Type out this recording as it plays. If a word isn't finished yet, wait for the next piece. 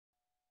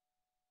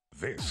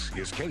This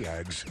is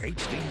KAGS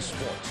HD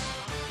Sports.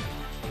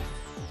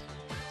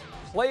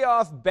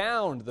 Playoff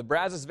bound, the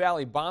Brazos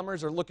Valley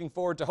Bombers are looking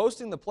forward to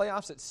hosting the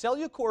playoffs at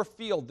Cellucor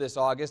Field this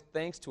August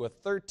thanks to a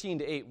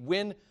 13-8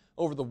 win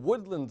over the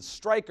Woodland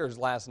Strikers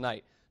last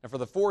night. And for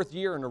the fourth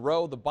year in a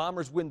row, the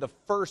Bombers win the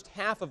first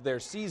half of their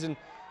season.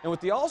 And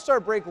with the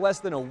All-Star break less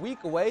than a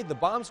week away, the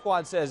Bomb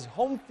Squad says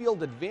home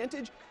field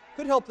advantage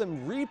could help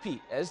them repeat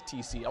as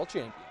TCL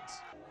champions.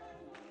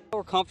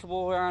 We're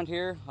comfortable around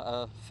here.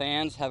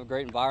 Fans have a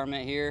great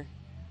environment here,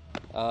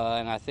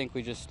 and I think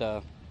we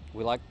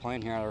like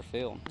playing here at our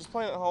field. Just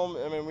playing at home.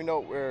 I mean, we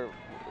know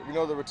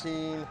the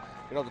routine,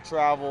 the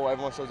travel.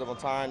 Everyone shows up on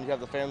time. You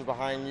have the fans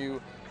behind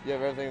you. You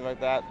have everything like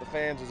that. The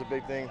fans is a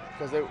big thing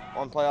because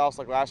on playoffs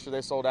like last year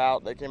they sold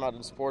out. They came out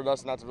and supported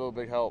us, and that's a really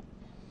big help.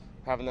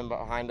 Having them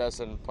behind us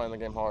and playing the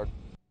game hard.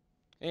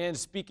 And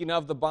speaking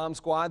of the Bomb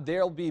Squad,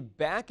 they'll be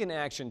back in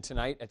action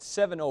tonight at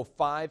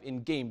 7:05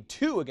 in Game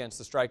 2 against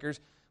the Strikers.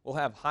 We'll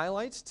have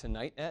highlights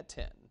tonight at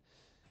 10.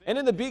 And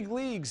in the big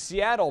leagues,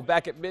 Seattle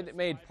back at Minute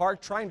Maid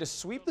Park trying to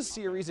sweep the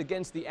series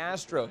against the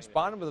Astros.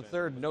 Bottom of the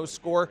third, no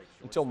score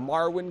until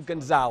Marwin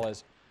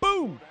Gonzalez.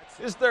 Boom!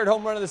 His third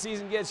home run of the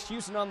season gets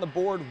Houston on the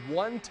board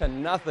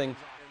 1-0.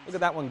 Look at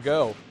that one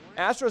go.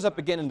 Astros up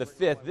again in the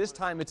fifth. This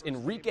time it's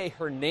Enrique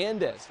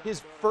Hernandez.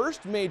 His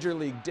first major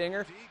league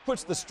dinger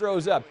puts the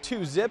Stros up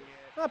 2-0.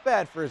 Not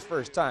bad for his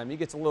first time. He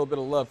gets a little bit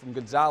of love from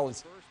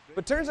Gonzalez.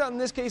 But turns out in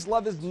this case,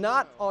 love is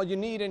not all you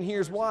need, and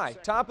here's why.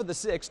 Top of the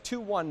sixth,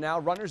 2-1 now.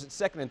 Runners at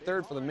second and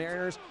third for the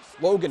Mariners.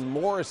 Logan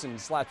Morrison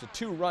slaps a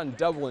two-run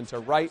double into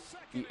right.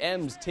 The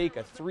M's take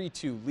a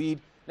 3-2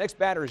 lead. Next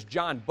batter is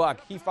John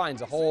Buck. He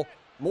finds a hole.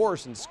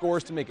 Morrison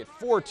scores to make it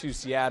 4-2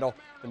 Seattle.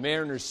 The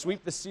Mariners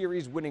sweep the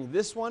series, winning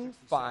this one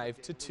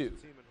 5-2.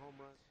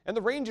 And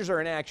the Rangers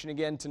are in action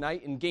again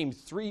tonight in Game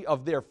 3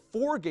 of their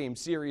 4-game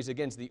series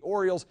against the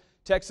Orioles.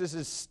 Texas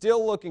is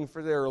still looking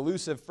for their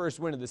elusive first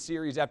win of the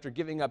series after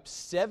giving up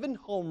 7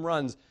 home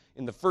runs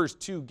in the first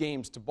 2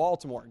 games to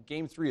Baltimore.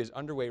 Game 3 is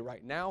underway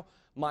right now.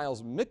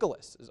 Miles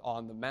Mikolas is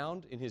on the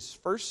mound in his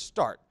first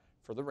start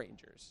for the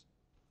Rangers.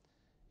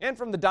 And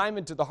from the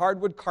diamond to the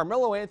hardwood,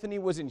 Carmelo Anthony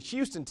was in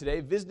Houston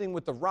today visiting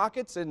with the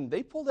Rockets, and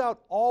they pulled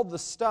out all the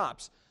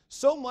stops.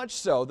 So much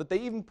so that they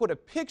even put a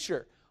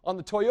picture on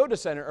the Toyota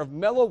Center of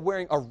Melo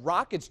wearing a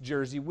Rockets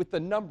jersey with the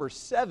number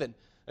 7,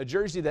 a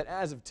jersey that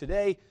as of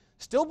today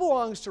still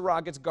belongs to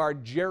Rockets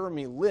guard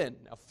Jeremy Lin.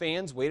 Now,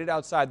 fans waited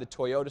outside the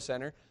Toyota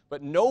Center,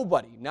 but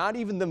nobody, not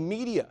even the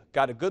media,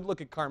 got a good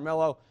look at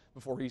Carmelo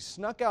before he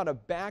snuck out a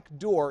back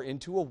door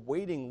into a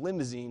waiting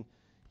limousine.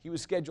 He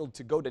was scheduled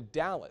to go to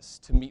Dallas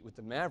to meet with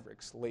the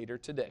Mavericks later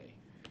today.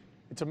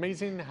 It's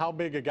amazing how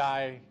big a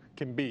guy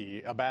can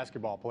be, a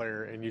basketball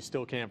player, and you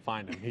still can't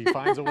find him. He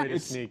finds a way to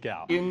sneak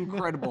out.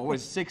 Incredible. It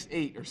was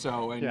 6'8" or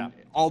so, and yeah.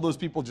 all those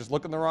people just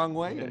looking the wrong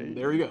way, and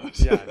there he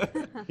goes. Yeah,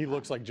 he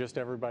looks like just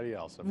everybody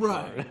else.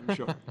 Right, I'm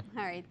sure. All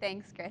right,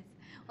 thanks, Chris.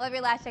 We'll have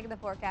your last check of the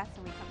forecast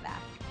when we come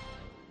back.